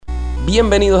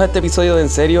Bienvenidos a este episodio de En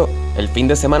Serio. El fin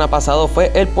de semana pasado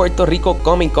fue el Puerto Rico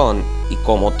Comic Con y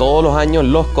como todos los años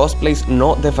los cosplays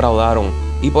no defraudaron.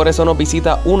 Y por eso nos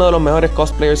visita uno de los mejores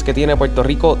cosplayers que tiene Puerto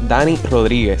Rico, Dani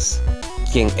Rodríguez,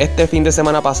 quien este fin de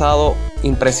semana pasado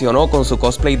impresionó con su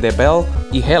cosplay de Belle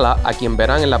y Hela, a quien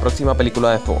verán en la próxima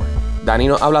película de Thor. Dani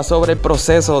nos habla sobre el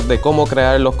proceso de cómo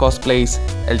crear los cosplays,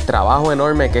 el trabajo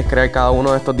enorme que es crear cada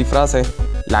uno de estos disfraces,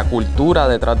 la cultura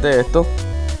detrás de esto,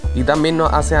 y también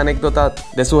nos hace anécdotas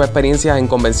de sus experiencias en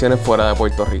convenciones fuera de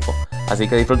Puerto Rico. Así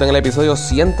que disfruten el episodio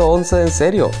 111 de En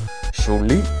Serio.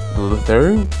 Surely, do the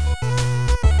thing.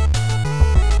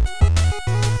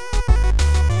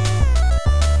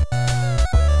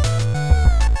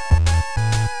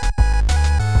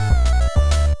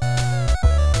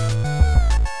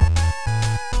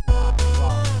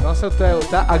 No sé ¿alguno de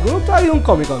ustedes ha ido a un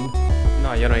Comic Con?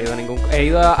 No, yo no he ido a ningún... He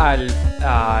ido al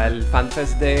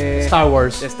FanFest de... Star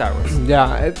Wars. De Star Wars. Ya,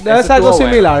 debe Ese ser algo estuvo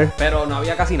similar. bueno, pero no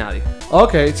había casi nadie.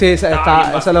 Ok, sí,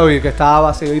 ese lo vi, que estaba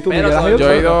vacío. ¿Y tú, Pero Miguel, has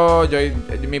todo-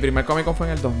 ido? Mi primer Comic Con fue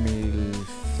en el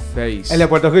 2006. ¿El de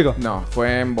Puerto Rico? No,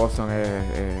 fue en Boston,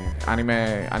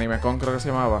 AnimeCon creo que se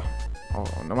llamaba. O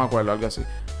no me acuerdo, algo así.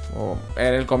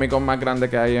 Era el Comic Con más grande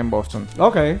que hay en Boston.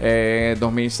 Ok.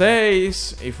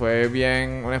 2006 y fue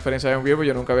bien una experiencia bien viva.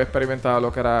 Yo nunca había experimentado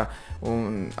lo que era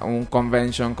un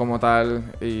convention como tal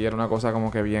y era una cosa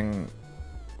como que bien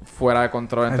fuera de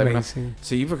control en términos. Amazing.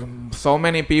 Sí, porque so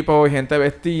many people y gente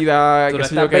vestida, Tú qué lo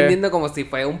sé yo estás qué. vendiendo como si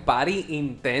fuera un party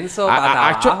intenso, Ah,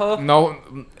 pata abajo. no,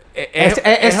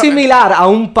 Es similar a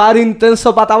un party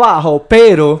intenso pata abajo,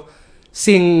 pero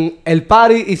sin el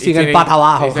party y sin el pata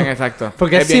abajo. Exacto.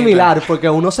 Porque es bien similar, porque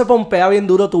uno se pompea bien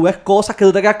duro, tú ves cosas que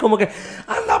tú te quedas como que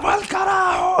 ¡anda pa'l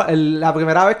carajo! La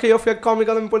primera vez que yo fui al Comic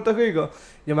Con en Puerto Rico,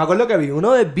 yo me acuerdo que vi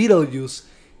uno de Beetlejuice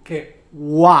que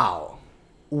 ¡wow!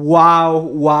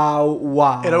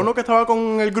 Era uno que estaba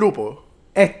con el grupo.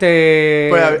 Pues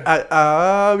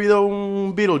Ha habido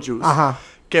un Beetlejuice. Ajá.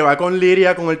 Que va con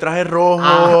Liria con el traje rojo.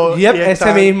 Ah, yep,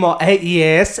 ese mismo. Y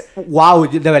es wow,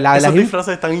 de verdad. Esos es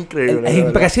disfraces están increíbles. es de verdad.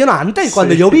 impresionante. Y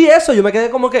cuando Sí. yo vi eso, yo me quedé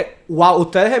como que, wow,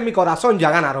 ustedes en mi corazón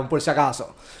ya ganaron, por si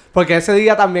acaso. Porque ese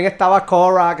día también estaba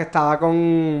Cora, que estaba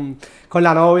con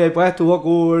la novia, y pues estuvo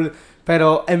cool.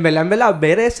 Pero en verdad,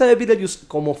 ver ese de Beetlejuice,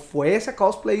 como fue ese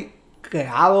cosplay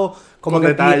creado, como Con que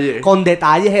detalle. con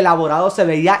detalles elaborados, se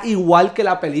veía igual que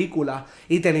la película.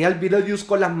 Y tenía el Beetlejuice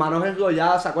con las manos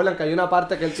enrolladas. ¿Se acuerdan que hay una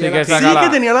parte que él tiene que así? Sí, que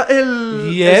tenía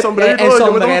el Yep, sombrero y el todo. Yo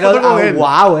me tomé sombrero, foto con él.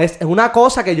 wow, es una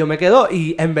cosa que yo me quedo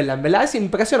y en verdad es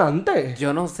impresionante.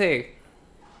 Yo no sé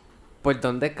por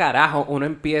dónde carajo uno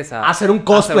empieza Hacer un a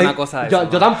cosplay. una cosa de yo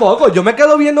eso, tampoco, yo me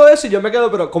quedo viendo eso y yo me quedo,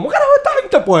 pero ¿cómo carajo esta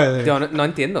gente puede? Yo no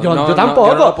entiendo. Yo No, tampoco.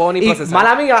 yo no lo puedo ni y procesar.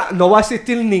 mala mía, no va a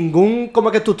existir ningún como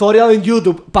que tutorial en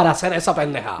YouTube para hacer esa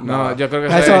pendeja. No, yo creo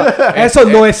que Eso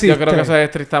no existe. Yo creo que eso es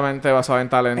estrictamente basado en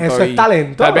talento. Eso es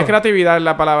talento. Tal vez creatividad es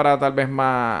la palabra tal vez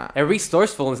más... Es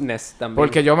resourcefulness también.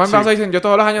 Porque yo me paso diciendo, yo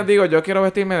todos los años digo, yo quiero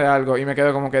vestirme de algo y me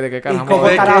quedo como que de qué carajo. cómo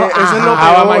Es que carajo? eso es lo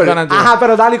Ajá. How am I peor. gonna do? Ajá,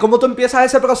 pero Dani, ¿cómo tú empiezas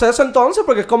ese proceso entonces?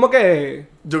 Porque es como que...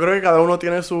 Yo creo que cada uno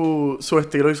tiene su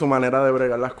estilo y su manera de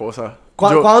bregar las cosas.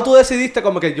 ¿Cuándo tú decidiste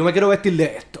como que yo me quiero vestir de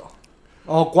esto?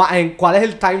 ¿O cuál es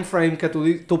el time frame que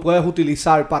tú puedes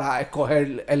utilizar para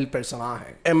escoger el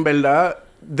personaje? En verdad,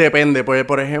 depende. Pues,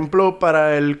 por ejemplo,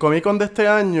 para el Comic Con de este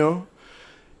año,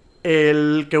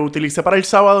 el que utilicé para el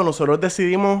sábado, nosotros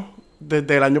decidimos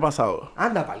desde el año pasado.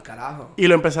 Anda pa'l carajo. Y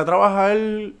lo empecé a trabajar,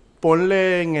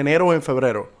 ponle en enero o en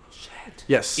febrero.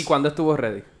 Yes. ¿Y cuándo estuvo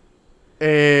ready?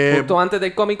 Eh, ¿Justo antes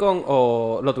del Comic Con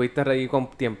o lo tuviste ready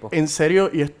con tiempo? en serio,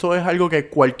 y esto es algo que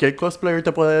cualquier cosplayer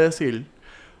te puede decir.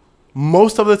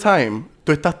 Most of the time,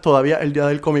 tú estás todavía el día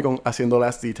del Comic Con haciendo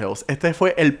last details. Este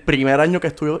fue el primer año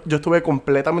que yo estuve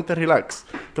completamente relax.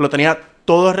 Que lo tenía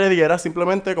todo ready. Era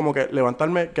simplemente como que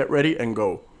levantarme, get ready and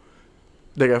go.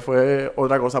 De que fue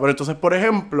otra cosa. Pero entonces, por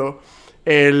ejemplo,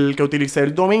 el que utilicé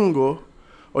el domingo...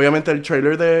 Obviamente el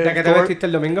trailer de ¿De qué te Thor, vestiste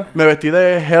el domingo? me vestí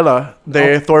de Hela,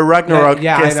 de Oh. Thor Ragnarok,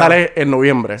 Yeah, I que know. sale en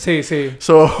noviembre. Sí, sí.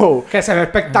 So, Que se ve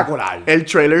espectacular. el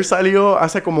trailer salió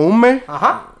hace como un mes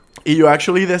Ajá. y yo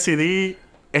actually decidí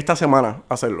esta semana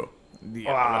hacerlo.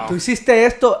 Tú hiciste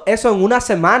eso en una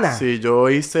semana. Sí, yo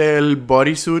hice el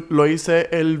bodysuit, lo hice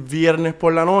el viernes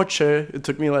por la noche. It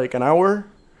took me like an hour.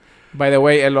 By the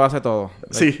way, él lo hace todo.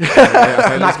 Sí.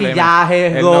 Maquillaje,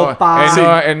 Él no- ropa.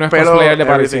 Él no es Pero cosplayer de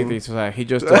Party everything. City. O sea, he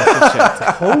just does the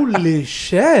shit. Holy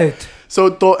shit.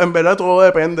 So, en verdad todo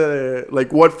depende de,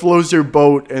 like, what flows your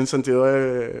boat en sentido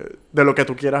de lo que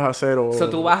tú quieras hacer o... So,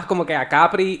 tú vas como que a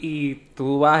Capri y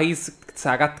tú vas y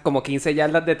sacas como 15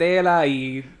 yardas de tela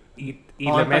y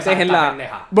le metes en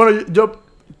la... Bueno, yo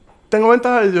tengo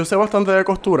ventajas, yo sé bastante de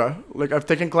costura. Like, I've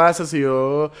taken classes y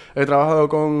yo he trabajado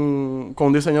con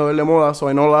un diseñador de moda, so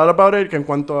I know a lot about it, que en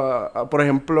cuanto a, por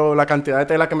ejemplo, la cantidad de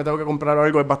tela que me tengo que comprar o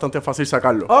algo, es bastante fácil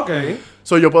sacarlo. Ok.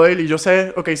 So, yo puedo ir y yo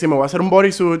sé, ok, si me voy a hacer un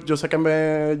bodysuit, yo sé que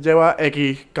me lleva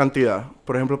X cantidad.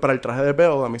 Por ejemplo, para el traje de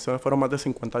Belle, a mí se me fueron más de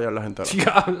 50 yardas enteras.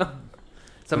 Diablo.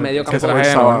 Eso es medio Que campo. traje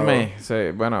sábado. enorme.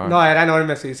 Sí, bueno. No, era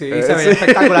enorme, sí. Y se veía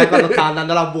espectacular cuando estaban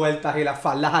dando las vueltas y las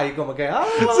faldas ahí, como que.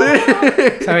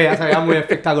 Se veía muy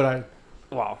espectacular.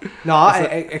 Wow. No,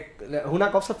 es una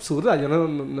cosa absurda. Yo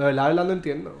de verdad no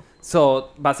entiendo.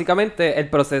 So, básicamente, el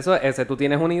proceso es ese. Tú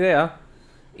tienes una idea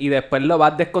y después lo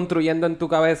vas desconstruyendo en tu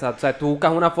cabeza. O sea, tú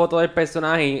buscas una foto del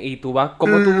personaje y tú vas...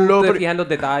 Como tú te fijas en los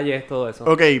detalles, todo eso.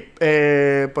 Ok,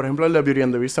 por ejemplo, el de Beauty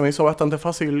and the Beast se me hizo bastante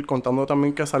fácil, contando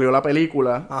también que salió la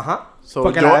película. Ajá. So,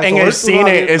 Porque yo la de en Thor, el tú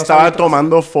cine no estaba sabes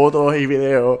tomando fotos y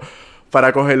videos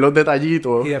para coger los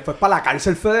detallitos. Y después para la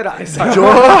cárcel federal. Yo...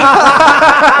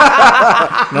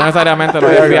 No necesariamente lo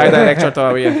FBI Director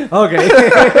todavía. Ok.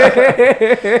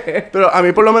 Pero a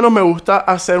mí por lo menos me gusta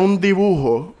hacer un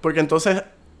dibujo, porque entonces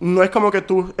no es como que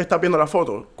tú estás viendo la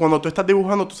foto. Cuando tú estás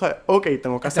dibujando, tú sabes, ok,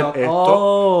 tengo que hacer esto.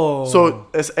 Oh. So,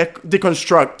 es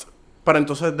deconstruct, para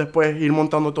entonces después ir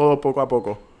montando todo poco a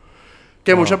poco.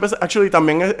 Que muchas veces, actually,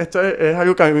 también esto es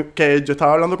algo que yo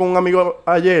estaba hablando con un amigo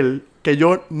ayer, que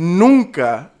yo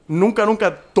nunca,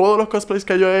 todos los cosplays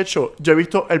que yo he hecho, yo he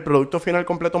visto el producto final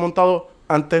completo montado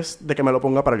antes de que me lo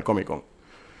ponga para el Comic Con.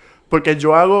 Porque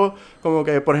yo hago como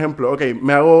que, por ejemplo, ok,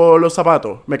 me hago los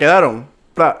zapatos, me quedaron,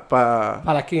 Para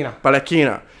la esquina. para la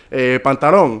esquina,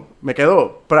 pantalón, me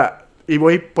quedó, y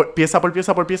voy pieza por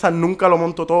pieza, nunca lo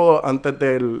monto todo antes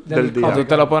del día. Cuando tú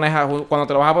te lo pones cuando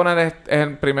te lo vas a poner es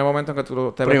el primer momento en que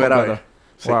tú te lo Primera completas. vez.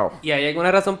 Sí. Wow. ¿Y hay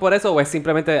alguna razón por eso o es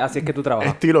simplemente así es que tú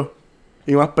trabajas? Estilo.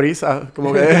 Y más prisa.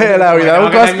 Como que la vida de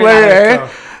un tengo que cosplay terminar es esto.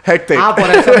 hectic. Por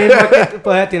eso mismo es que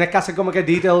pues, tienes que hacer como que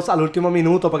details al último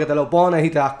minuto porque te lo pones y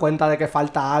te das cuenta de que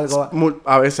falta algo.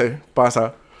 A veces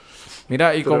pasa.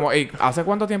 Mira, ¿y hace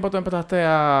cuánto tiempo tú empezaste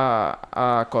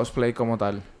a cosplay como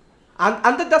tal?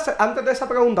 Antes de esa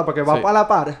pregunta, porque va Sí. para la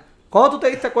par, ¿cuándo tú te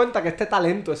diste cuenta que este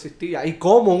talento existía? ¿Y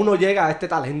cómo uno llega a este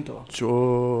talento?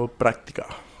 Yo practicaba.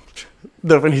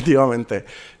 Definitivamente.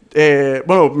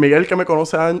 Bueno, Miguel, que me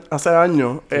conoce hace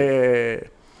años, él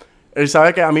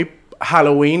sabe que a mí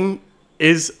Halloween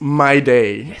is my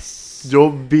day.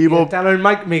 Yo vivo... Este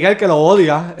anormal, Miguel, que lo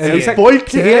odia. Él Sí. dice, ¿Por sí,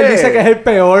 qué? él dice que es el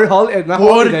peor holiday. No es ¿Por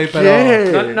holiday, qué?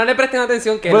 pero... No le presten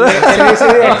atención que él Bueno, sí,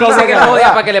 él como dice que que- lo odia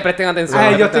para que le presten atención. Ay,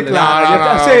 No le yo estoy presten claro.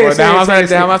 atención. Pues déjame hacer el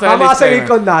Vamos a disclaimer. seguir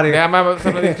con Dani. Déjame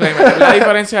hacer un disclaimer. La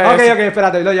diferencia Ok, es...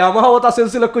 espérate. ¿Lo llevamos a votación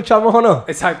si lo escuchamos o no?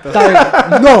 Exacto. Está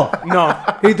bien. No. No.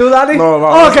 ¿Y tú, Dani? No,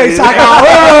 vamos Ok, a seguir. se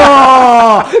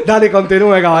acabó. Dani,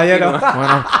 continúe, caballero.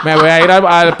 Bueno, me voy a ir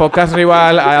al podcast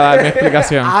rival a dar mi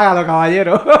explicación. Hágalo,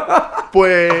 caballero.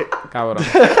 Pues... Cabrón.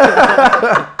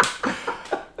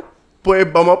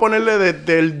 Pues vamos a ponerle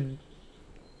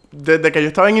desde que yo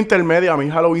estaba en intermedia, a mí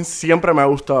Halloween siempre me ha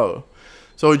gustado.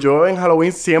 So, yo en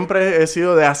Halloween siempre he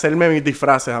sido de hacerme mis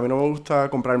disfraces. A mí no me gusta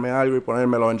comprarme algo y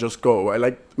ponérmelo en Just Go.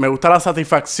 Me gusta la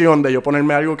satisfacción de yo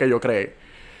ponerme algo que yo creé.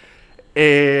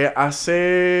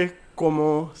 Hace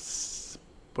como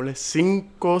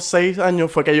 5 o 6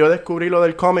 años fue que yo descubrí lo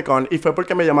del Comic Con y fue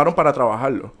porque me llamaron para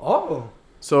trabajarlo. Oh.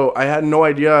 So, I had no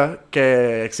idea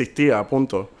que existía,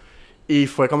 punto. Y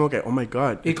fue como que, oh my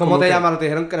God. ¿Y Es cómo como te que- llamaron? Te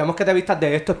dijeron, queremos que te vistas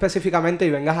de esto específicamente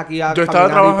y vengas aquí a Yo estaba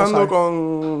caminar y trabajando posar.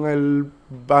 con el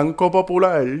Banco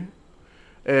Popular,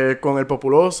 con el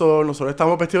Populoso. Nosotros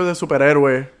estábamos vestidos de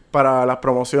superhéroes para las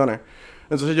promociones.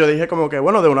 Entonces yo dije como que,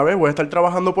 bueno, de una vez voy a estar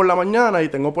trabajando por la mañana y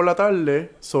tengo por la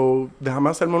tarde. So, déjame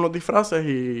hacerme unos disfraces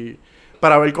y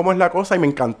para ver cómo es la cosa y me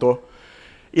encantó.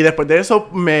 Y después de eso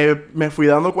me fui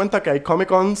dando cuenta que hay Comic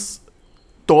Cons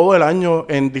todo el año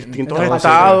en distintos En todos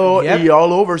estados sitios. y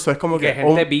all over. So es como Que que,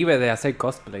 gente vive de hacer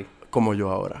cosplay. como yo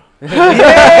ahora. ¡Yeah!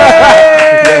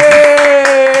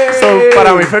 So,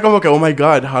 para mí fue como que, oh my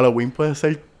God, Halloween puede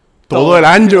ser todo el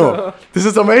año. This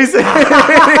is amazing.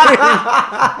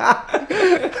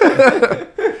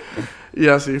 Y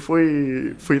así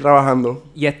fui trabajando.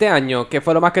 Y este año, ¿qué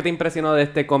fue lo más que te impresionó de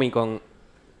este Comic Con?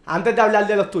 Antes de hablar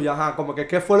de los tuyos, ajá, como que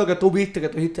qué fue lo que tú viste que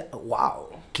tú dijiste, wow.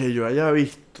 Que yo haya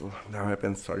visto. Déjame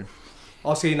pensar.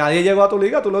 O si nadie llegó a tu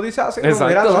liga, tú lo dices así. Como,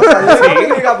 mira, Exacto. no, nadie llegó a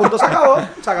mi liga, punto, se acabó.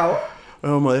 Se acabó.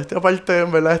 Bueno, modestia aparte,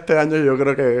 en verdad, este año yo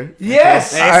creo que...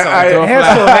 ¡Yes! Estuvo Eso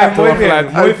flat, es muy estuvo bien.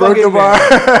 flat. Muy I broke the fucking bien.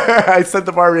 bar. I set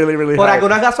the bar really, really Por high.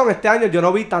 alguna razón, este año yo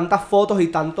no vi tantas fotos y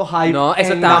tantos hype No,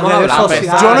 eso en las estábamos redes hablando.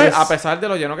 sociales. A pesar de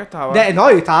lo lleno que estaba.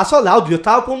 No, y estaba sold out. Yo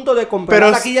estaba a punto de comprar Pero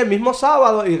la taquilla el mismo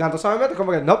sábado y entonces me meto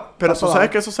como que no. Pero está tú sold sabes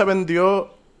out. que eso se vendió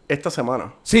esta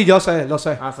semana. Sí, yo sé, lo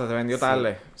sé. Ah, se vendió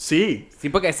tarde. Sí. Sí,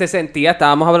 porque se sentía,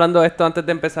 estábamos hablando de esto antes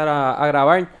de empezar a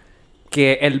grabar,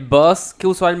 que el buzz que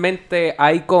usualmente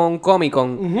hay con Comic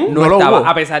Con No lo estaba, hubo.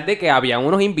 a pesar de que había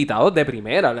unos invitados de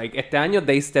primera. Like, este año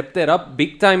they stepped it up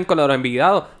big time con los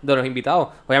invitados.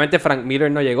 Obviamente Frank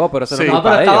Miller no llegó, pero eso Sí. no es No, culpa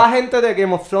pero de estaba ellos. gente de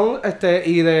Game of Thrones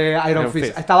y de Iron Iron Fist.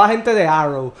 Fist. Estaba gente de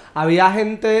Arrow. Había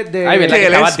gente de... Ay, ¿verdad? Que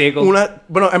él estaba es Deco.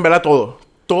 bueno, en verdad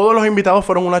todos los invitados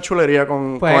fueron una chulería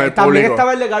con Pues el también público.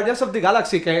 estaba el de Guardians of the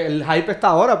Galaxy, que el hype está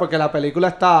ahora, porque la película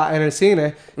está en el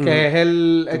cine, que es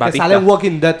el que Batista. sale en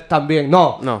Walking Dead también.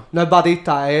 No No. es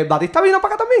Batista. ¿Batista vino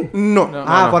para acá también? No.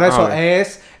 Por eso. ok.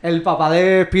 Es el papá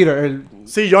de Peter,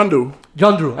 Sí, John Doe.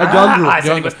 John Drew. Es John Drew.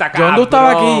 ese tipo está John Doe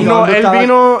estaba aquí. cabrón. No, John Doe él estaba-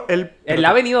 vino... Él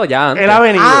ha venido ya antes. Él ha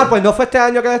venido. Pues no fue este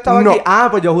año que él estaba No. aquí.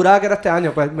 Pues yo juraba que era este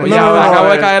año. Pues Oye, No, acabo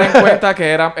de él- caer en cuenta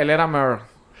que él era Merle.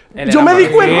 Él Yo era me di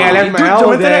más- cuenta. Sí, él es Yo Mel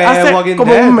me enteré de hace Walking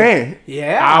como Dead. un mes.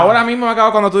 Yeah. Ahora mismo me acabo...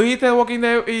 Cuando tú dijiste The Walking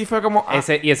Dead y fue como...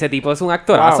 Ese tipo es un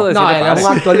actorazo Wow. de No, 7 él es pares.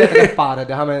 un actor de 3 pares,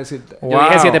 déjame decirte. Yo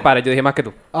dije 7 pares, yo dije más que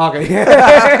tú. Ok.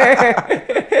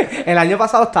 El año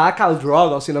pasado estaba Khal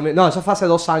Drogo, si no me... No, eso fue hace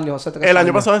 2 años, hace 3 El años.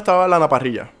 año pasado estaba Lana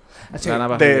Parrilla. Sí. Lana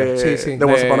Parrilla. De, Sí, sí. de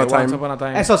Once Upon a Time. Once Upon a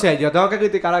Time. Eso sí, yo tengo que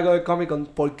criticar algo del Comic Con.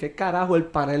 ¿Por qué carajo el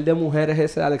panel de mujeres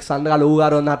ese de Alexandra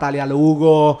Lúgaro, Natalia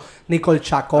Lugo, Nicole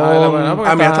Chacón? Ah, la verdad,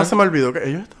 porque A mí hasta estaban- se me olvidó que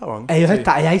ellos estaban.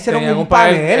 Ellas hicieron Tenían un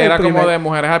panel. Era el como primer- de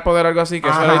mujeres al poder o algo así, que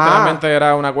eso Ajá. literalmente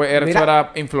era una... Eso Mira,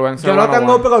 era influencer. Yo no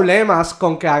tengo 101. problemas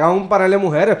con que hagan un panel de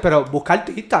mujeres, pero busca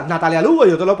artistas. Natalia Lugo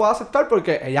yo te lo puedo aceptar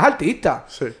porque ella es artista.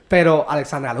 Sí. Pero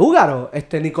Alexandra Lúgaro,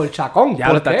 Nicole Chacón, Ya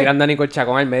 ¿por lo estás qué? tirando a Nicole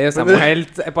Chacón al medio. Esa mujer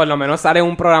por lo menos sale en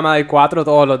un programa de 4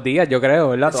 todos los días, yo creo,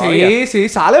 ¿verdad? Todavía. Sí, sí,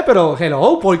 sale, pero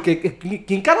hello, porque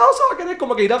 ¿quién carajo se va a querer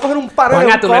como que ir a coger un panel Juanga,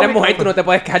 de un tú no eres cómic? mujer, tú no te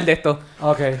puedes quejar de esto.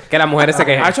 Ok. Que las mujeres se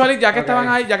quejen. Actually, ya que estaban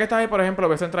ahí, ya que estaba ahí, por ejemplo,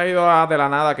 hubiesen traído a De la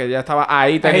Nada, que ya estaba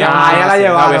ahí. Ella Tenía la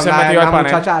llevaron, hubiesen metido la al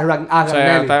panel. muchacha O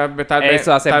sea, Ragnelli. tal vez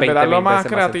Eso hace tal vez 20 darlo mil más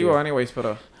veces más creativo, sentido. anyways,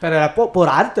 pero... Pero era por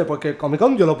arte, porque Comic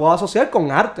Con yo lo puedo asociar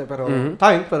con arte, pero está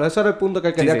bien, pero ese era el punto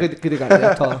que quería sí. criticar, ya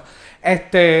es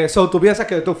todo. So tú piensas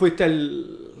que tú fuiste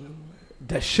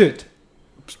the shit.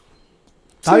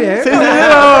 Está bien, sí, no sí, hay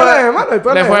no, problema, no hay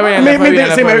problema. fue bien. Me- le fue me- bien,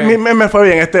 le sí, fue me- bien. me fue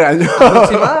bien este año.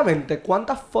 Aproximadamente,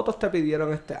 ¿cuántas fotos te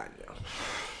pidieron este año?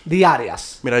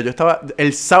 Diarias. Mira, yo estaba...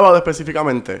 El sábado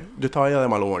específicamente, yo estaba ya de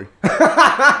mal humor.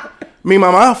 Mi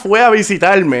mamá fue a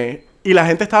visitarme y la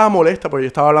gente estaba molesta porque yo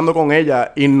estaba hablando con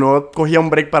ella y no cogía un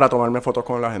break para tomarme fotos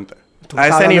con la gente. ¿Tú A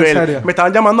estás ese hablando en nivel. serio? Me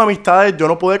estaban llamando amistades, yo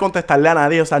no pude contestarle a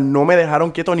nadie, o sea, no me dejaron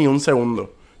quieto ni un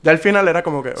segundo. Ya al final era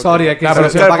como que... ok. Sorry, es que La para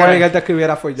presión que fue- Miguel te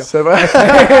escribiera fui yo. Se va.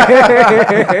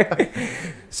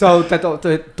 So,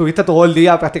 tuviste todo el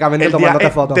día prácticamente El día, tomándote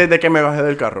fotos. desde que me bajé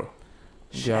del carro.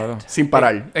 Diablo. Sin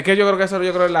parar. Es que yo creo que eso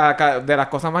es de las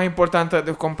cosas más importantes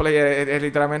de un cosplay es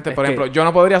literalmente, Es por que- ejemplo, yo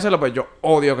no podría hacerlo, pues yo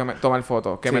odio que me tomen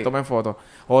fotos, que Sí. me tomen fotos.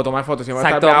 O tomar fotos. Si me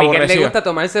Exacto, a Miguel le gusta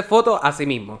tomarse fotos a sí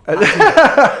mismo.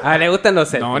 A él le gustan los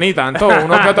selfies. No, ni tanto.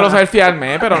 Uno que otro selfie al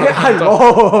mes, pero no tanto.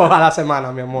 Algo a la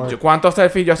semana, mi amor. ¿Cuántos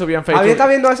selfies yo subí en Facebook? Alguien está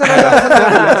viendo esa no es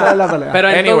esa es la pelea. Pero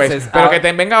Anyways, entonces, pero que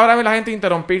te venga ahora la gente a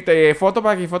interrumpirte, foto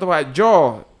para aquí, foto para allá.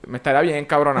 Yo me estaría bien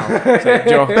encabronado. O sea,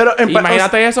 yo. Pero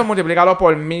Imagínate eso, multiplícalo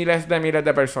por miles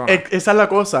de personas. Esa es la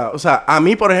cosa. O sea, a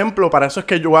mí, por ejemplo, para eso es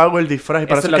que yo hago el disfraz y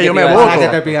para Eso eso es es lo que que yo te me iba a Para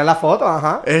voto. que te pidan la foto,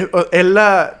 ajá. Es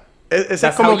la... Ese es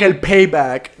That's como how que you- el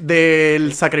payback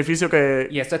del sacrificio que...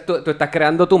 y eso es tú estás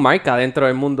creando tu marca dentro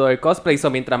del mundo del cosplay. So,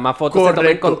 mientras más fotos se tomen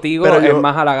Correcto, contigo, pero es yo-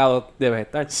 más halagado debes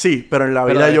estar. Sí, pero en la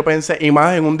Pero vida de- yo pensé... Y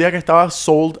más en un día que estaba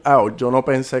sold out, yo no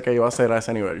pensé que iba a ser a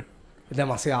ese nivel.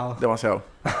 Demasiado. Demasiado.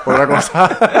 Otra cosa.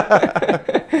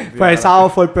 Pues el sábado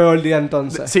fue el peor día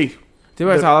entonces. Sí. Sí,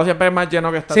 porque el sábado siempre es más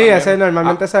lleno que está. Sí, también. ese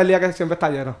normalmente ese es el día que siempre está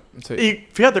lleno. Sí. Y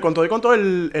fíjate, con todo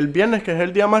el viernes, que es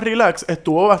el día más relax,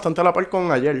 estuvo bastante a la par con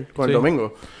ayer, con el Sí.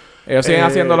 domingo. Ellos siguen Eh,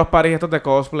 haciendo los paris estos de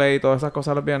cosplay y todas esas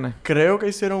cosas los viernes. Creo que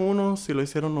hicieron uno, si lo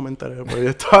hicieron no me enteré, porque yo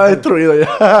estaba destruido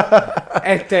ya.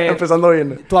 Empezando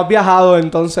viernes. Tú has viajado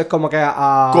entonces como que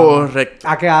a... Correcto.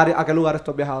 ¿A qué área, a qué lugares tú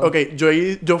has viajado? Ok,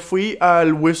 yo fui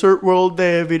al Wizard World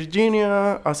de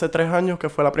Virginia hace 3 años, que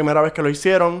fue la primera vez que lo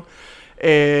hicieron.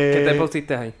 ¿Qué te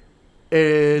pusiste ahí?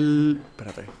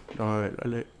 Espérate. déjame ver,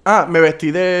 dale. Me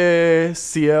vestí de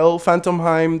CL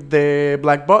Phantomheim, de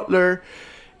Black Butler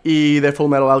y de Full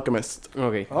Metal Alchemist.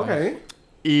 Ok. Ok.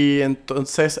 Y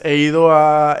entonces he ido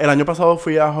a... El año pasado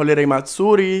fui a Holiday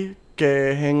Matsuri,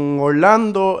 que es en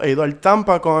Orlando. He ido al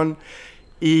TampaCon.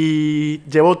 Y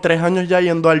llevo 3 años ya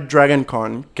yendo al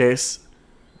DragonCon, que es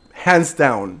hands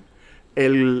down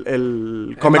el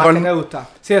El Comic más que Con. te gusta.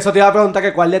 Sí, eso te iba a preguntar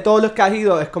que cuál de todos los que has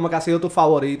ido es como que ha sido tu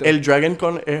favorito. El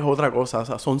DragonCon es otra cosa. O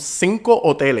sea, son 5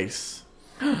 hoteles.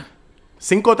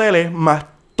 5 hoteles más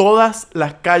todas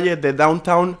las calles de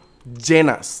downtown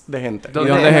llenas de gente. ¿Y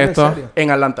dónde es esto? ¿En serio? En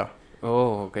Atlanta.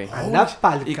 Oh, ok. Anda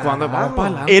pa'l ¿Y cuándo vamos carajo. para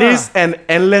Atlanta? It is an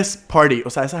endless party.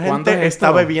 O sea, esa ¿Cuándo gente es está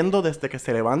esto? bebiendo desde que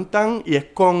se levantan y es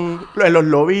con en los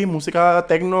lobbies, música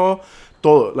techno,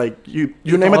 todo. Like, you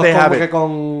name it, Todos they como have que it.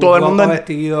 con Todo el mundo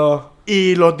vestido.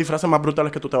 Y los disfraces más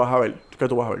brutales que tú vas a ver.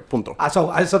 Punto.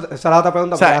 Eso, esa es la otra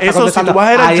pregunta. O sea, porque ya está eso, si contestando. tú vas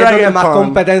a ir a ahí es donde Dragon más Con-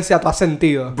 competencia tú has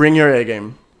sentido. Bring your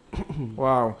A-game.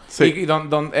 Wow. Sí.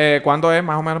 ¿Y cuándo es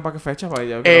más o menos para qué fecha? Para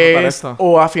yo quiero anotar Es esto.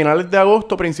 o a finales de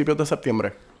agosto, principios de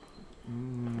septiembre.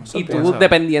 Y tú, piensa.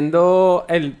 dependiendo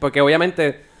porque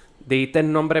obviamente dijiste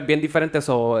nombres bien diferentes.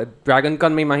 O Dragon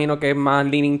Con me imagino que es más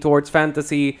leaning towards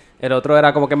fantasy. El otro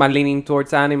era como que más leaning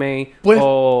towards anime. Pues-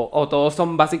 o todos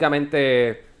son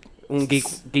básicamente un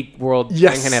geek world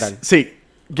Yes. en general. Sí.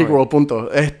 Geek Ok. World, punto.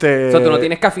 O sea, tú no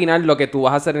tienes que afinar lo que tú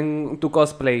vas a hacer en tu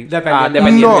cosplay.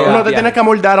 Dependiendo. No, del no te viaje. tienes que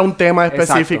amoldar a un tema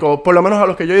específico. Exacto. Por lo menos a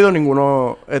los que yo he ido,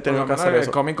 ninguno he Por tenido lo que menos hacer el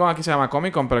eso. Comic Con aquí se llama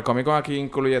Comic Con, pero el Comic Con aquí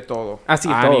incluye todo. Ah, sí,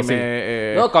 todo,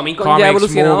 Anime, sí. No, Comic Con ya comics,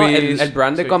 evolucionó. movies. El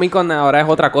brand de Sí. Comic Con ahora es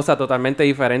otra cosa totalmente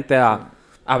diferente a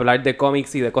hablar de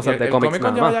cómics y de ¿Y cosas de el cómics Comic Con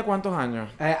nada lleva más. ya cuántos años?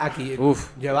 Aquí. Uf.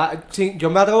 Sí, yo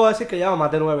me atrevo a decir que lleva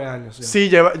más de 9 años. ¿sí? Sí,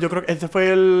 yo creo que este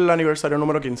fue el aniversario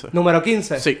número 15. Número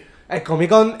 15. Sí. El Comic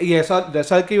Con, y eso, de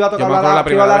eso es el que iba a Yo tocar me acuerdo la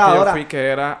que iba a primera hablar vez que yo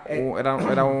ahora. fui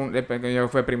que era un... yo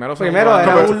fue primero... Primero segundo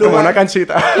era año. un Como lugar- una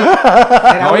canchita.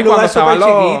 Era No, un y lugar súper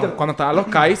chiquito. cuando estaban los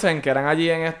Kaizen, que eran allí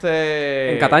en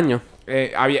En Cataño.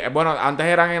 bueno, antes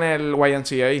eran en el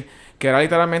YMCA, que era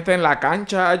literalmente en la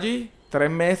cancha allí, 3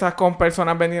 mesas con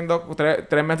personas vendiendo,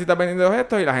 3 mesitas vendiendo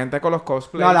objetos y la gente con los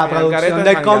cosplays. No, la y el producción garete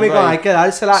del jangueando Comic Con ahí. hay que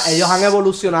dársela. Ellos han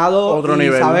evolucionado. Otro y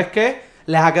nivel. ¿sabes qué?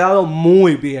 Les ha quedado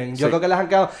muy bien. Yo Sí. creo que les han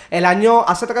quedado...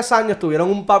 hace 3 años tuvieron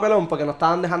un papelón porque no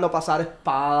estaban dejando pasar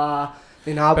espadas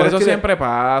ni nada Pero por eso el estilo. siempre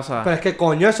pasa. Pero es que,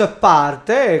 coño, eso es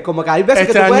parte. Como que hay veces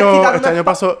Este que tú puedes quitar año una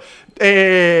pasó.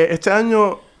 Este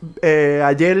año,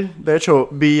 ayer, de hecho,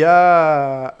 vi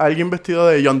a alguien vestido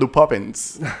de Yondu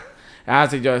Poppins.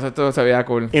 Sí, eso todo se veía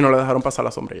cool. Y no le dejaron pasar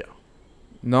la sombrilla.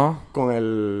 No. Con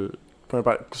el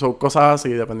son cosas así,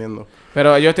 dependiendo.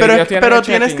 Pero ellos Pero, ellos tienen pero el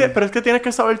tienes checking. que, pero es que tienes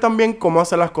que saber también cómo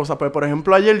hacer las cosas. Pues, por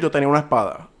ejemplo, ayer yo tenía una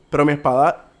espada. Pero mi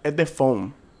espada es de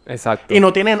foam. Exacto. Y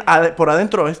no tienen... por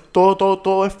adentro es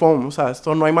todo es foam. O sea,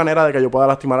 esto no hay manera de que yo pueda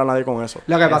lastimar a nadie con eso.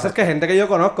 Lo que pasa es que gente que yo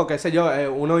conozco, qué sé yo,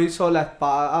 uno hizo la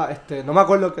espada, no me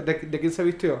acuerdo de quién se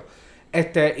vistió.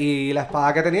 Y la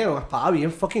espada que tenía era una espada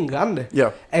bien fucking grande.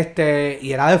 Yeah.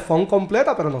 Y era de foam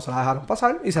completa, pero no se la dejaron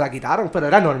pasar y se la quitaron, pero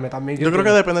era enorme también. Yo creo que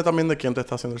entiendo. depende también de quién te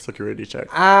está haciendo el security check.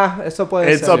 Eso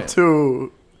puede It's ser. up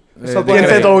to... Eso puede ¿Quién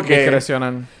ser. te toque?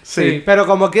 Discrecional. Sí, pero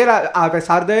como quiera, a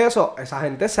pesar de eso, esa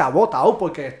gente se ha votado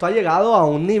porque esto ha llegado a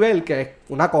un nivel que es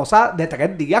una cosa de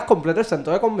 3 días completo el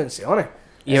centro de convenciones.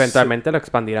 Y eventualmente lo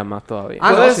expandirán más todavía.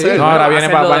 Ah, no, Puede sí. ser. No, ahora viene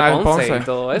Hacerlo para de el Ponce. y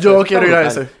todo eso. Yo Eso está quiero ir a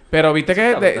brutal. ese. Pero viste que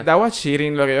Está brutal. that was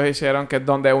cheating lo que ellos hicieron, que es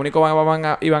donde único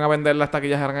iban a vender las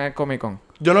taquillas eran en el Comic Con.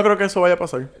 Yo no creo que eso vaya a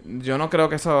pasar. Yo no creo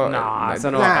que eso... No,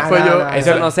 eso no Nah, va a pasar. Fue nah, yo- nah, Eso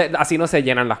nah. no se, así no se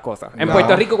llenan las cosas. En No.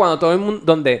 Puerto Rico, cuando todo el mundo,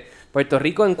 donde Puerto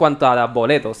Rico en cuanto a los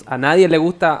boletos, a nadie le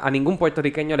gusta, a ningún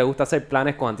puertorriqueño le gusta hacer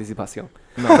planes con anticipación.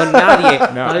 Entonces nadie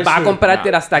No. va a comprarte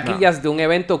No. las taquillas de un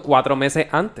evento 4 meses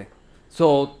antes.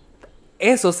 So,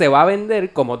 eso se va a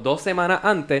vender como 2 semanas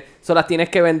antes. So las tienes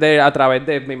que vender a través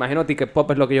de, me imagino, Ticket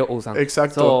Pop es lo que ellos usan.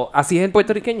 Exacto. So, así es el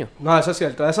puertorriqueño. No, eso es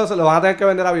cierto. Eso se lo van a tener que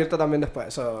vender abierto también después.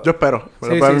 Eso... Yo espero.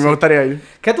 Pero Sí, pues a sí, mí sí. me gustaría ir.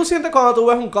 ¿Qué tú sientes cuando tú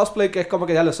ves un cosplay que es como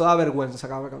que ya le da vergüenza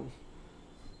cabrón?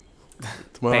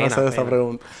 Tú me vas a Pena, hacer esa pena.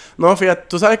 pregunta. No, fíjate.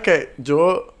 Tú sabes que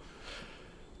yo...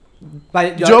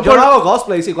 Vaya, Yo yo por- no hago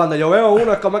cosplays y cuando yo veo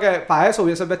uno es como que para eso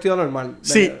hubiese vestido normal.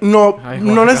 Sí, no, Ay,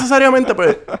 no Juanca. necesariamente,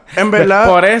 pues, en verdad...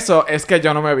 Por eso es que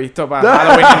yo no me he visto para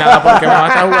Halloween ni nada, porque me va a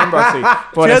estar jugando así.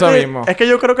 Por Fíjate, eso mismo. Es que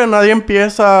yo creo que nadie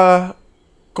empieza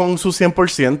con su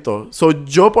 100%. So,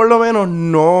 yo por lo menos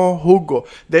no juzgo.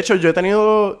 De hecho, yo he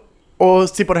tenido... O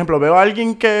si, por ejemplo, veo a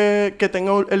alguien que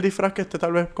tenga el disfraz que esté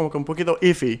tal vez como que un poquito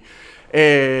iffy,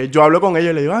 yo hablo con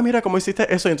ellos y le digo, mira, ¿cómo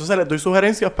hiciste eso? Y entonces les doy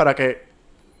sugerencias para que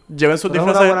lleven sus Tú eres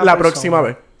una disfraces buena la persona. próxima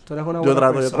vez. Tú eres una Yo buena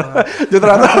trato, persona. yo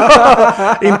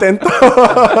trato. Intento.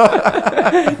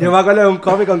 Yo me acuerdo de un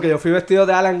cómic con que yo fui vestido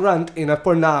de Alan Grant y no es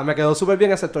por nada. Me quedó súper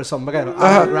bien excepto el sombrero.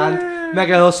 Alan Grant. Me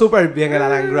quedó súper bien el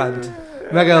Alan Grant.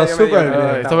 Me quedó súper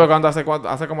bien. Esto fue cuando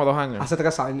hace como 2 años. Hace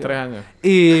 3 años. 3 años.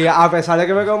 Y a pesar de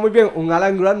que me quedó muy bien, un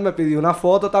Alan Grant me pidió una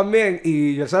foto también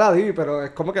y yo se la di, pero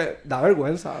es como que da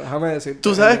vergüenza, déjame decirte.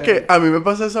 Tú sabes que a mí me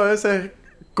pasa eso a veces.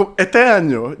 Este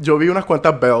año yo vi unas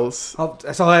cuantas bells.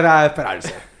 Eso era de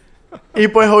esperarse. Y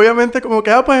pues obviamente como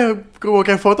que, pues, como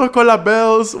que fotos con las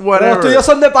bells, whatever. Los tuyos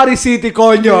son de Paris City,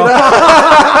 coño. Go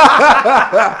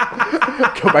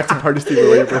back to Party City,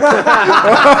 güey.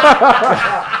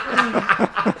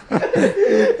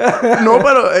 No,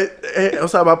 pero, o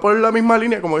sea, va por la misma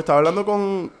línea. Como que estaba hablando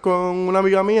con una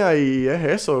amiga mía y es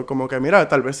eso. Como que, mira,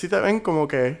 tal vez si te ven como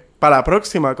que para la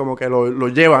próxima, como que lo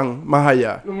llevan más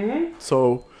allá.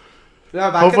 So,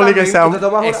 hopefully que sea...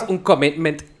 Es un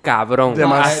commitment cabrón.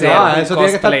 Demasiado. hacer un Eso tiene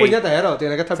que estar cosplay. puñetero.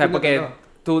 Tiene que estar O sea, puñetero. porque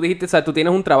tú dijiste, o sea, tú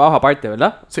tienes un trabajo aparte,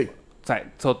 ¿verdad? Sí, O sea,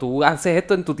 tú haces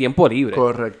esto en tu tiempo libre.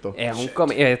 correcto. Es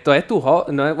esto es tu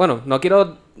hobby. Bueno,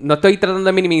 no estoy tratando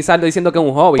de minimizarlo diciendo que es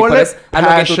un hobby. Ponle Pero es a lo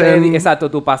que tú te passion. dedicas. Exacto,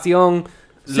 tu pasión.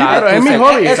 Sí, pero es mi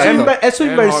hobby. Es su Es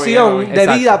inversión hobby, de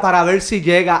exacto. vida para ver si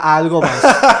llega a algo más.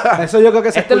 Eso yo creo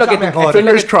que se Esto es lo escucha que tú- mejor. esto es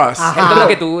lo que- Fingers crossed. Ajá. Esto es lo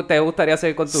que tú te gustaría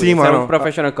hacer con tu Sí, vida, ser mano. un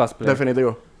professional cosplayer.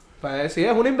 Definitivo. Pues sí,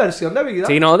 es una inversión de vida.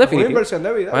 Sí, no, Es definitivo. una inversión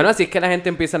de vida. Bueno, así es que la gente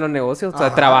empieza en los negocios. O sea,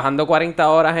 Ajá. trabajando 40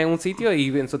 horas en un sitio y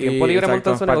en su tiempo libre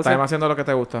montan su part-time negocio. haciendo lo que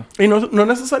te gusta. Y no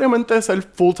necesariamente ser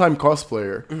full-time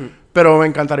cosplayer, pero me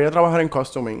encantaría trabajar en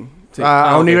costuming. Sí.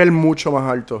 A un Ok. nivel mucho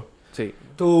más alto. Sí.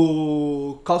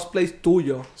 Tu cosplay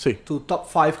tuyo. Sí. Tu top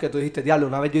 5 que tú dijiste, diablo,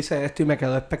 una vez yo hice esto y me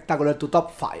quedó espectacular. Tu top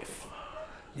 5.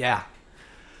 Yeah.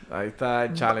 Ahí está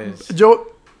el challenge.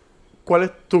 ¿Cuál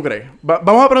es tú crees?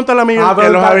 Vamos a preguntarle a Miguel, Ah, que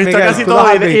los ha preguntar, visto Miguel, casi tú los todos,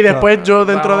 has y visto. después yo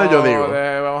dentro de ellos digo.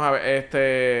 Vamos a ver.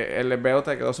 El veo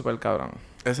te quedó súper cabrón.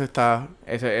 Ese está...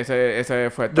 Ese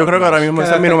fue Yo creo que ahora mismo Quedó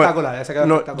ese es mi número... espectacular, ese quedó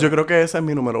No, espectacular. yo creo que ese es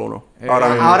mi número 1. Eh, Ahora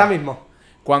mismo. Ahora mismo.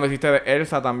 Cuando hiciste de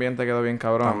Elsa también te quedó bien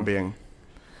cabrón. También.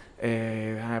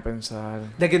 Déjame pensar.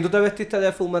 ¿De quién tú te vestiste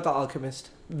de Full Metal Alchemist?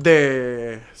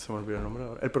 Se me olvidó el nombre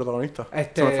ahora. El protagonista.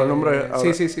 Se me fue el nombre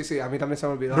ahora. Sí. A mí también se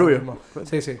me olvidó. Rubio. ahora mismo.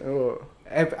 Sí.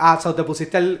 Oh. So te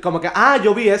pusiste el... Como que...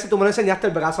 yo vi ese. Tú me lo enseñaste,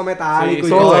 el brazo metálico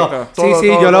Sí, y sí, todo. exacto. Sí,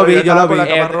 Todo, yo lo vi, estaba con la vi.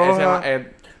 capa roja.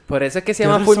 Por eso es que se ¿Qué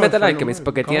llama es Full eso? Metal Fue el Alchemist. nombre.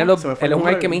 Porque ¿Cómo? tiene Se me fue él el es un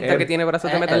nombre. alquimista que tiene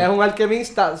brazos de Él es metal. un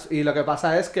alquimista y lo que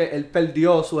pasa es que él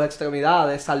perdió sus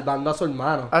extremidades salvando a su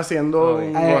hermano. Haciendo...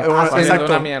 haciendo exacto.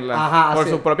 una mierda. Ajá, por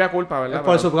así. su propia culpa, ¿verdad?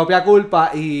 Por su propia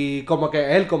culpa y como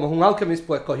que él, como es un alchemist,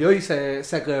 pues cogió y se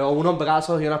creó unos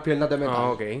brazos y unas piernas de metal. Ah,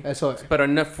 ok. Eso es. Pero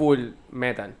él no es full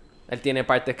metal. Él tiene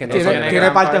partes que no Tiene, son tiene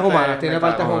metal. partes parte humanas, tiene metal.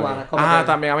 partes Ah, ok. humanas. como Ah, que-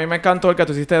 también a mí me encantó el que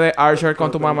tú hiciste de Archer con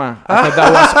tu mamá. I thought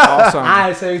that was awesome.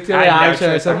 Ese vistió de Ay, Archer, Archer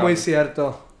eso está es muy cabrón.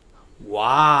 cierto.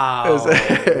 ¡Wow!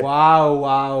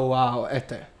 Wow.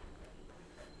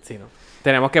 Sí, no.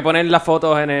 Tenemos que poner las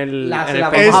fotos en el... La en el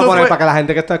vamos Eso a poner fue- para que la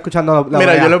gente que está escuchando la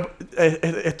Mira, vea.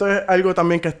 esto es algo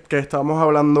también que estábamos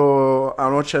hablando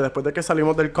anoche después de que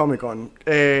salimos del Comic Con.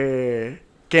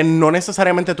 Que no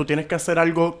necesariamente tú tienes que hacer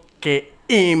algo que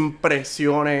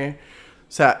impresione.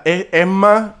 O sea, es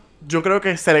más, yo creo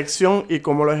que selección y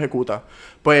cómo lo ejecuta.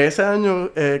 Pues ese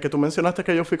año que tú mencionaste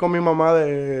que yo fui con mi mamá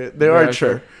de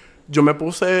Archer. Yo me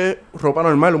puse ropa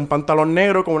normal, un pantalón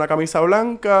negro con una camisa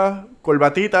blanca,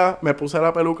 corbatita, me puse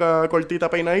la peluca cortita,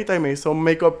 peinadita y me hizo un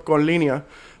make-up con líneas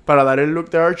para dar el look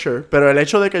de Archer. Pero el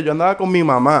hecho de que yo andaba con mi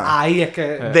mamá, Ahí es que...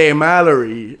 de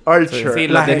Mallory, Archer. Sí,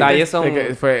 la los gente- detalles son... Es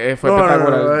que fue No, no,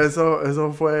 espectacular. no,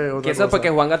 eso fue otra Que eso cosa. porque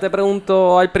Juanga te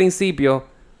preguntó al principio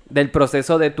del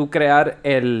proceso de tú crear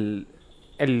el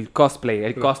cosplay,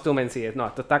 el costume en sí. No,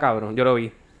 esto está cabrón, yo lo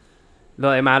vi. Lo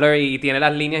de Mallory y tiene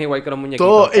las líneas igual que los muñequitos.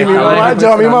 Todo, y mi Está mamá, bien.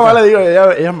 yo a mi mamá le digo,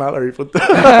 ella es Mallory. Punto.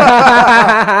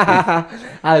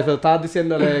 Pero estabas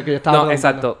diciéndole que yo estaba No, preguntando.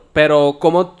 exacto. Pero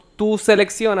 ¿cómo tú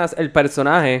seleccionas el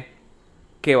personaje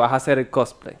que vas a hacer el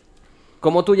cosplay?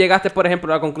 ¿Cómo tú llegaste, por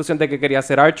ejemplo, a la conclusión de que querías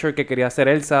ser Archer, que querías ser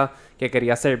Elsa, que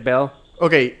querías ser Belle?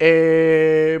 Ok,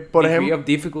 por Degree ejemplo, of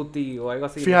difficulty o algo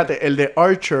así. fíjate, el de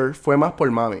Archer fue más por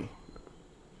mami.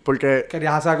 Porque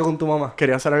Querías hacer algo con tu mamá.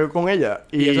 quería hacer algo con ella.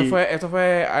 Y esto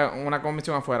fue una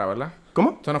convención afuera, ¿verdad?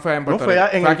 ¿Cómo? Esto no fue en No, Puerto fue Rico.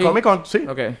 en ¿Fue el aquí? Comic Con, sí.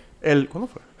 Ok. ¿Cuándo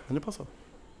fue? ¿El año pasado?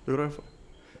 Yo creo que fue.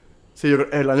 Sí,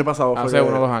 el año pasado fue. Hace que-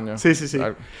 1 o 2 años. Sí.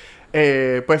 Algo.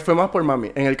 Pues fue más por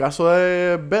mami. En el caso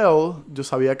de Belle, yo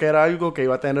sabía que era algo que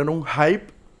iba a tener un hype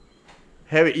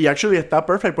heavy. Y actually está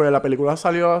perfect porque la película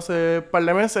salió hace un par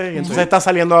de meses y entonces está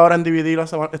saliendo ahora en DVD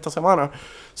esta semana.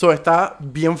 So está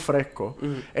bien fresco.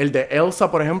 El de Elsa,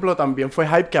 por ejemplo, también fue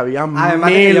hype que había Además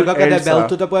de que yo mil creo que de Elsa. Belle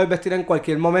tú te puedes vestir en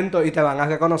cualquier momento y te van a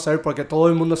reconocer porque todo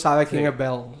el mundo sabe quién es Belle.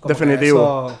 Como que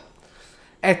Definitivo.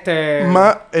 eso-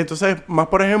 Entonces, más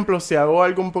por ejemplo, si hago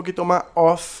algo un poquito más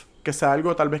off, que sea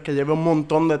algo tal vez que lleve un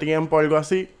montón de tiempo o algo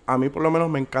así, a mí por lo menos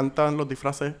me encantan los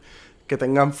disfraces que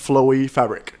tengan flowy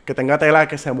fabric, que tenga tela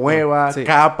que se mueva, Sí.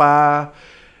 capa.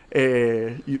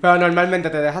 Pero normalmente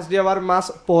te dejas llevar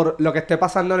más por lo que esté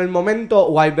pasando en el momento,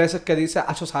 o hay veces que dices,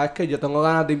 sabes que yo tengo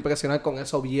ganas de impresionar con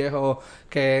eso viejo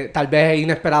que tal vez es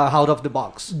inesperado, out of the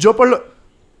box. Yo por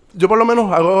lo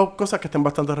menos hago cosas que estén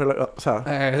bastante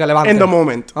Relevantes. in the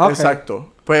moment. Ok.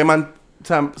 Exacto. Pues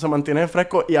se mantiene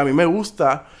fresco y a mí me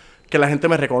gusta que la gente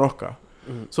me reconozca.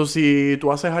 So, si tú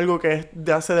haces algo que es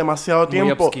de hace demasiado Muy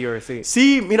tiempo... obscure, sí.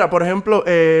 Sí, mira, por ejemplo,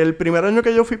 el primer año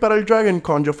que yo fui para el Dragon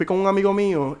Con, yo fui con un amigo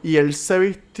mío y él se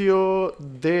vistió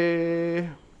de...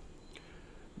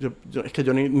 es que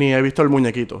yo ni he visto el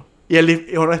muñequito.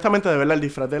 Y honestamente, de verdad, el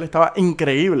disfraz de él estaba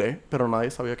increíble, pero nadie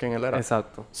sabía quién él era.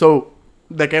 Exacto. So,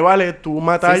 ¿de qué vale tú Sí,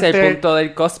 matarte? es el punto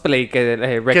del cosplay, que que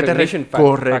te recognition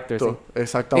correcto, factor, sí.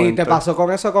 exactamente. ¿Y te pasó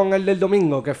con eso con el del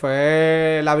domingo? Que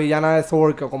fue la villana de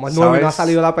Thor, que como es nuevo y no ha ¿Sabes?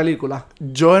 salido la película.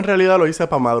 Yo en realidad lo hice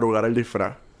para madrugar el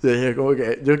disfraz. Yo dije como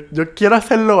que yo quiero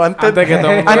hacerlo antes que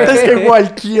todo el mundo- antes que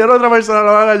cualquier otra persona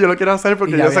lo haga, yo lo quiero hacer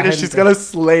porque Y ya yo sé había que she's gente. gonna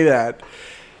slay that.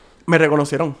 Me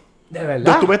reconocieron. ¿De verdad?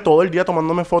 Yo estuve todo el día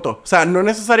tomándome fotos. O sea, no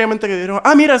necesariamente que dijeron,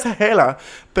 mira, esa es Hela.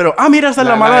 Pero, mira, esa es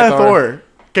la mala de Thor.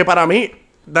 Que para mí,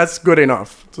 that's good enough.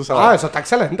 ¿Tú sabes? Eso está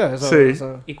excelente. Eso, Sí.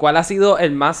 eso. ¿Y cuál ha sido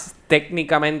el más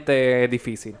técnicamente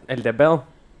difícil? El de Bell.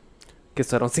 Que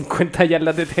fueron 50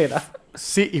 yardas de tela.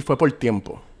 Sí, y fue por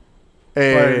tiempo.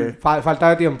 Falta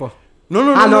de tiempo.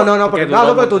 No, Porque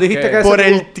porque tú dijiste que por ese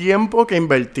el tuvo- tiempo que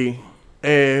invertí.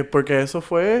 Porque eso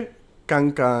fue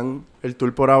Can, el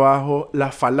tour por abajo,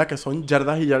 las faldas que son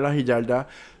yardas y yardas y yardas.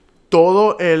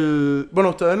 Todo el...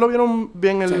 Bueno, ustedes lo vieron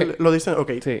bien, lo dicen.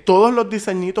 Ok. Sí. Todos los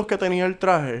diseñitos que tenía el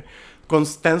traje con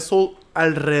stencil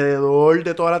alrededor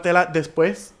de toda la tela.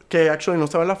 Después, que actually no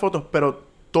se ven las fotos, pero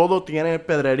todo tiene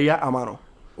pedrería a mano.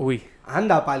 Uy.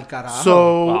 Anda pa'l carajo. So,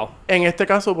 Wow. en este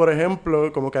caso, por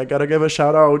ejemplo, como que I gotta give a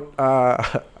shout out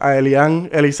a Elian,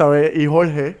 Elizabeth y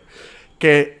Jorge,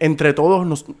 que entre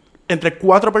todos, entre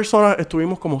 4 personas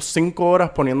estuvimos como 5 horas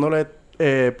poniéndole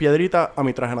piedrita a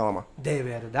mi traje nada más. De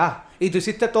verdad. ¿Y tú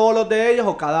hiciste todos los de ellos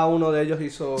o cada uno de ellos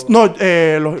hizo...? No,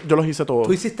 yo los hice todos.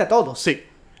 ¿Tú hiciste todos? Sí.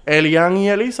 Elian y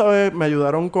Elizabeth me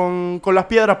ayudaron con las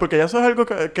piedras porque ya eso es algo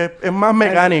que es más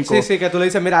mecánico. Sí, que tú le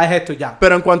dices, mira, es esto y ya.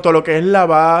 Pero en cuanto a lo que es la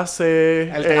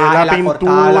base, la la cortada,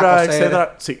 pintura, la coser.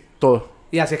 etcétera, sí, todo.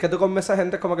 Y así es que tú convences a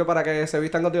gente como que para que se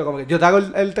vistan contigo. Como que yo te hago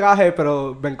el traje,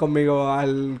 pero ven conmigo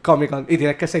al Comic Con y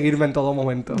tienes que seguirme en todo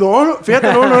momento. No,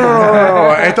 fíjate,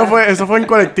 no. Eso fue en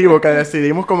colectivo que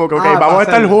decidimos como que, Ah, vamos a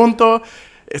estar hacerlo. juntos.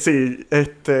 Sí,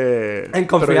 En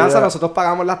confianza, pero ya. nosotros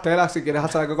pagamos las telas si quieres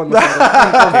hacer algo con nosotros.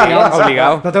 En confianza.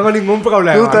 obligado. No tengo ningún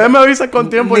problema. Ustedes me avisan con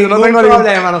tiempo, yo no Ningún tengo ningún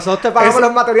problema. Nosotros te pagamos Eso-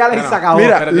 los materiales y se acabó.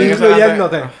 Mira, pero tiene que ser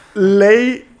incluyéndote.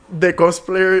 Ley de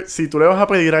cosplayer, si tú le vas a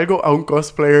pedir algo a un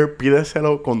cosplayer,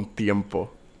 pídeselo con tiempo.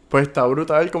 Pues está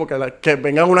brutal, como que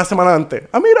vengan una semana antes.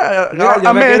 Mira, Mira, yo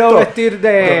hazme me quiero esto. vestir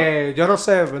de... Yo no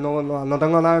sé, no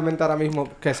tengo nada en mente ahora mismo.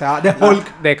 Que sea de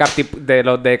Hulk. De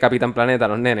los de Capitán Planeta,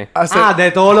 los nenes.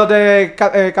 De todos los de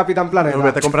Capitán Planeta.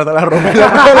 Vete a comprarte la ropa y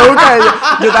la peluca.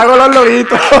 Yo te hago los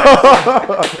loguitos.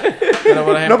 Pero,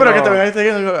 por ejemplo, No, pero que te vengan y te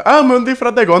digan, hazme un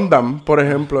disfraz de Gundam, por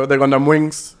ejemplo, de Gundam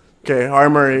Wings, que es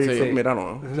Armor y... Sí. Mira,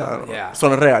 no. yeah.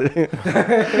 Son real.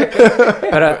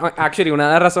 Pero, actually, una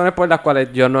de las razones por las cuales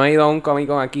yo no he ido a un Comic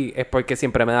Con aquí es porque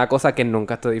siempre me da cosa que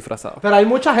nunca estoy disfrazado. Pero hay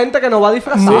mucha gente que no va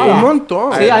disfrazada. Un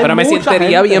montón. Sí, hay Pero me mucha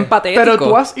sentiría gente. bien patético. Pero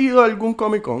tú has ido a algún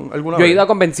Comic Con alguna Yo he vez. ido a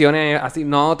convenciones así,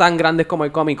 no tan grandes como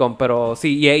el Comic Con, pero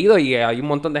sí, y he ido y hay un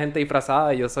montón de gente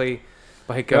disfrazada y yo soy,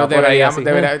 pues, el que pero va por ahí así.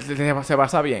 se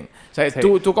pasa bien. O sea, Sí.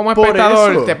 tú como Por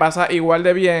espectador eso. te pasa igual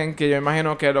de bien que yo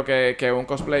imagino que lo que un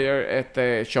cosplayer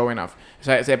showing off. O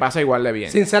sea, se pasa igual de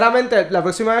bien. Sinceramente, la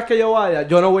próxima vez que yo vaya,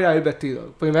 yo no voy a ir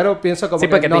vestido. Primero pienso como Sí,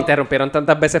 que porque te no, interrumpieron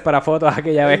tantas veces para fotos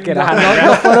aquella vez que no, era...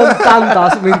 no fueron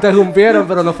tantas, me interrumpieron,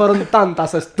 pero no fueron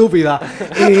tantas, estúpida.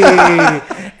 Y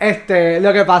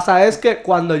lo que pasa es que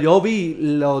cuando yo vi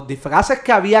los disfraces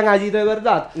que habían allí de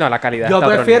verdad, No, la calidad yo está a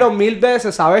otro prefiero nivel. 1000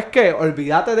 veces, ¿sabes qué?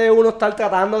 Olvídate de uno estar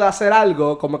tratando de hacer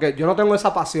algo, como que yo no tengo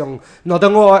esa pasión,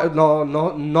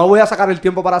 no voy a sacar el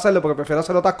tiempo para hacerlo porque prefiero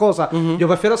hacer otras cosas. Yo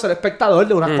prefiero ser espectador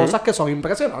de unas cosas que son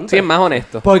impresionantes. Sí, es más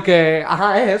honesto. Porque,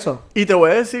 es eso. Y te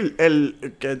voy a decir,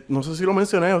 que no sé si lo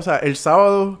mencioné, o sea, el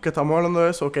sábado que estamos hablando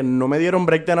de eso, que no me dieron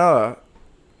break de nada,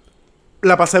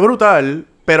 la pasé brutal,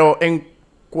 pero en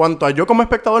cuanto a yo como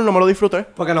espectador no me lo disfruté.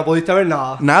 Porque no pudiste ver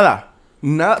nada. Nada.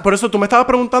 Por eso tú me estabas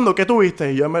preguntando qué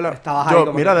tuviste y yo me la... Estabas ahí Yo,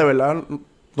 como mira, que- de verdad,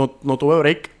 no tuve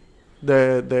break.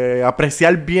 de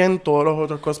apreciar bien todos los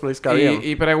otros cosplays que había.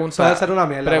 Y pregunta... Puede ser una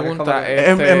mierda, Pregunta, porque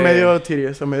Es medio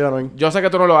tedious, es medio annoying. Yo sé que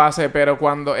tú no lo haces, pero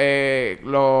cuando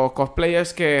los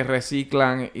cosplayers que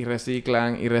reciclan y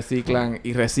reciclan y reciclan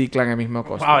y reciclan el mismo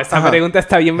cosplay. Wow, esta pregunta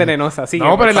está bien venenosa. Sigue,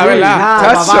 No, pero es la Sí, verdad. nada,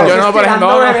 Chacho, papá, yo no, por ejemplo,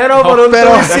 tirando no, veneno no, por un pero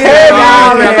tubo sí, siete,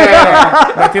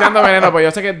 No estoy tirando veneno, pues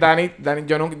yo sé que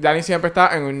Danny siempre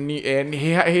está en un...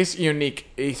 he's unique.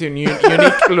 He's a unique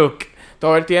look.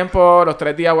 Todo el tiempo, los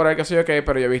 3 días, whatever, que sé yo qué.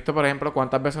 Pero yo he visto, por ejemplo,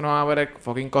 cuántas veces no va a ver el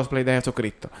fucking cosplay de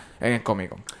Jesucristo en el Comic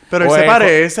Con. Pero él O se el-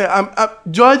 parece.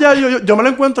 Yo me lo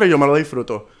encuentro y yo me lo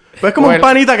disfruto. Pues es como O un el-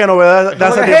 panita que no veo de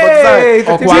Como hace que, tiempo, ¿tú hey, sabes?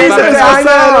 te O estoy cuántas diciendo veces-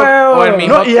 año de nuevo. O el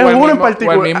mismo, No, y es o el uno en mismo-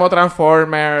 particular. o el mismo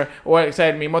Transformer, o sea,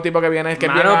 el mismo tipo que viene, que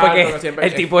Mano, viene porque alto, que siempre...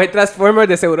 el tipo de Transformers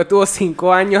de seguro tuvo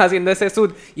 5 años haciendo ese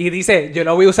suit y dice, yo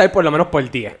lo voy a usar por lo menos por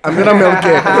 10. I'm gonna milk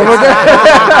it. ¿Cómo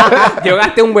que? Yo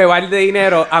gasté un hueval de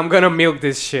dinero, I'm gonna milk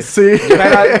this shit. Sí.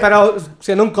 Pero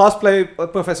siendo un cosplay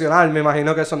profesional, me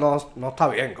imagino que eso no está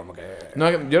bien, como que... No,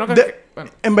 yo no creo De- que... Bueno,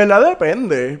 En verdad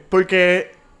depende,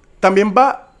 porque también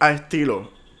va a estilo.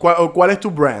 ¿Cuál es tu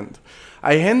brand?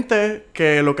 Hay gente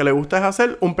que lo que le gusta es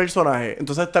hacer un personaje.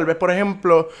 Entonces, tal vez, por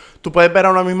ejemplo, tú puedes ver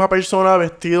a una misma persona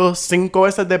vestido 5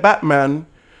 veces de Batman.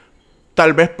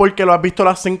 Tal vez porque lo has visto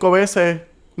las 5 veces,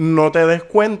 no te des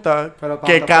cuenta Pero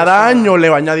para que otra cada persona. año le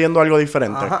va añadiendo algo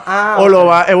diferente. Ajá, ah, o lo ok.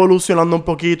 va evolucionando un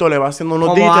poquito, le va haciendo unos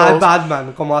Como hace details.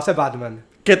 Batman, como hace Batman.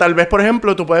 Que tal vez, por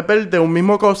ejemplo, tú puedes ver de un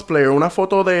mismo cosplayer una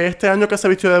foto de este año que se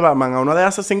vistió de Batman a una de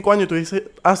hace 5 años y tú dices,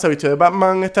 se vistió de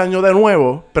Batman este año de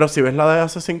nuevo, pero si ves la de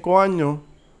hace 5 años,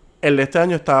 el de este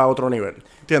año está a otro nivel.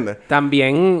 ¿Entiendes?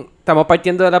 También estamos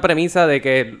partiendo de la premisa de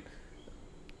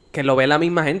que lo ve la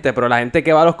misma gente, pero la gente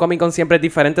que va a los Comic Con siempre es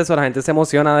diferente, eso la gente se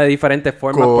emociona de diferentes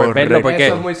formas por Correcto. verlo, porque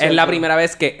Eso es muy es cierto. la primera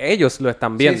vez que ellos lo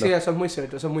están viendo. Sí, eso es muy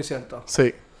cierto, eso es muy cierto.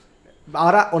 Sí,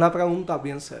 Ahora, una pregunta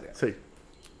bien seria. sí.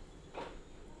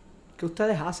 ¿Qué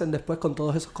ustedes hacen después con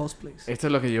todos esos cosplays? esto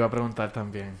es lo que yo iba a preguntar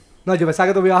también. No, yo pensaba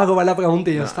que tú me ibas a robar la pregunta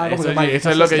y yo estaba como que... Eso es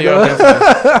maldita lo que sea. yo iba a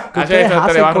pensar. ¿Qué Hace ustedes eso, te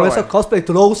le hacen va a con robar. esos cosplays?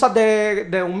 ¿Tú lo usas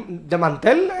de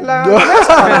mantel en la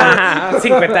mesa?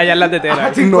 50 yardas de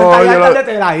tela. 50 No, yo yardas lo- de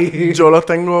tela ahí. Yo los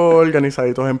tengo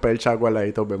organizaditos en percha,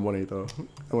 guardaditos, bien bonitos. En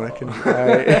una esquinita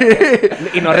ahí.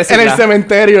 Y no En recicla. el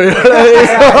cementerio. Yo le digo.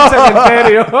 En el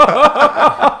cementerio.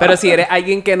 Pero si eres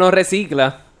alguien que no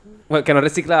recicla, bueno, que no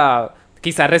recicla,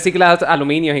 quizás recicla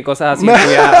aluminios y cosas así.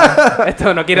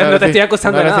 Esto no quiero, no te estoy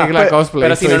acusando no de nada. recicla cosplay,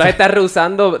 Pero si no sí. los estás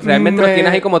reusando, realmente los Me-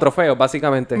 tienes ahí como trofeos,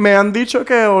 básicamente. Me han dicho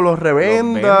que o los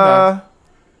revenda. venda.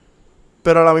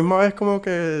 Pero a la misma vez como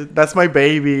que that's my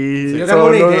baby. Yo tengo So,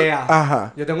 una no- idea.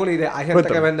 Ajá. Yo tengo una idea. Hay gente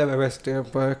Cuéntame. que vende bebés, tío.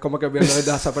 Pues como que viendo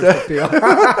desde esa perspectiva.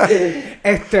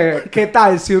 ¿Qué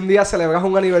tal si un día celebras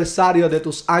un aniversario de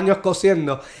tus años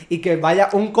cosiendo y que vaya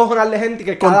un cojonal de gente y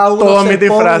que Con cada uno todos se mis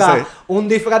ponga disfraces. un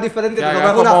disfraz diferente y Que te haga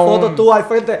tomes una como foto un- tú al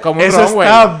frente? Como un Eso runway.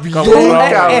 está Como bien, un Tú,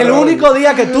 runway. cabrón. el único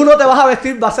día que tú no te vas a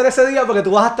vestir va a ser ese día porque tú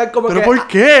vas a estar como ¿Pero que... por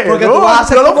qué? Porque No, tú vas a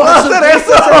hacer yo no como puedo un hacer surprise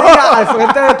eso. ese día al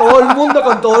frente de todo el mundo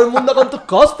con tus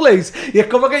cosplays. Y es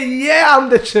como que, yeah, I'm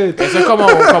the shit. Eso es como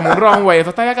un runway. Eso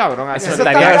estaría cabrón. Eso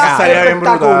estaría estaría bien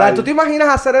espectacular. brutal. ¿Tú te imaginas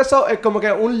hacer eso como que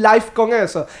un live con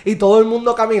eso? Y todo el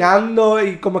mundo caminando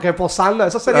y como que posando.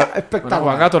 Eso sería Bueno, espectacular.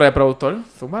 Juanga, tú eres productor.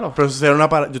 Súmalo. Pero eso sería una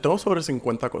parada. Yo tengo sobre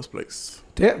 50 cosplays.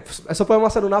 Sí, pues, eso podemos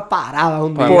hacer una parada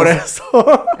un día. Por eso.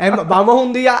 Vamos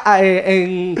un día,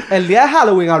 en el día de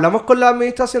Halloween, hablamos con la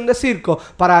administración de circo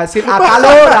para decir a tal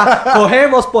hora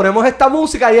cogemos, ponemos esta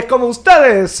música y es como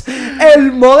ustedes,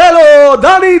 el modelo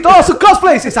Dani, todos sus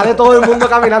cosplays y sale todo el mundo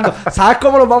caminando. ¿Sabes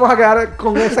cómo nos vamos a quedar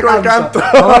con ese Con el canto?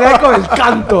 canto. Vamos a quedar con el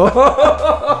canto.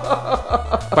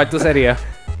 ¿Cuál tú serías?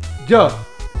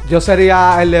 Yo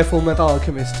sería el de Full Metal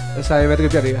Alchemist. Esa ahí me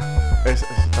tripearía. Está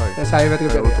bien. Esa ahí me Me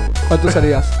tripearía. gusta mucho. ¿Cuál tú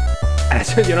serías?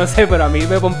 Yo no sé, pero a mí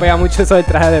me pompea mucho eso del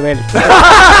traje de Bell.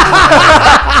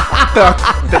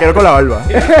 Te quiero con la barba.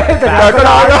 Te quedas con la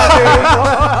barba así,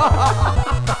 ¿no?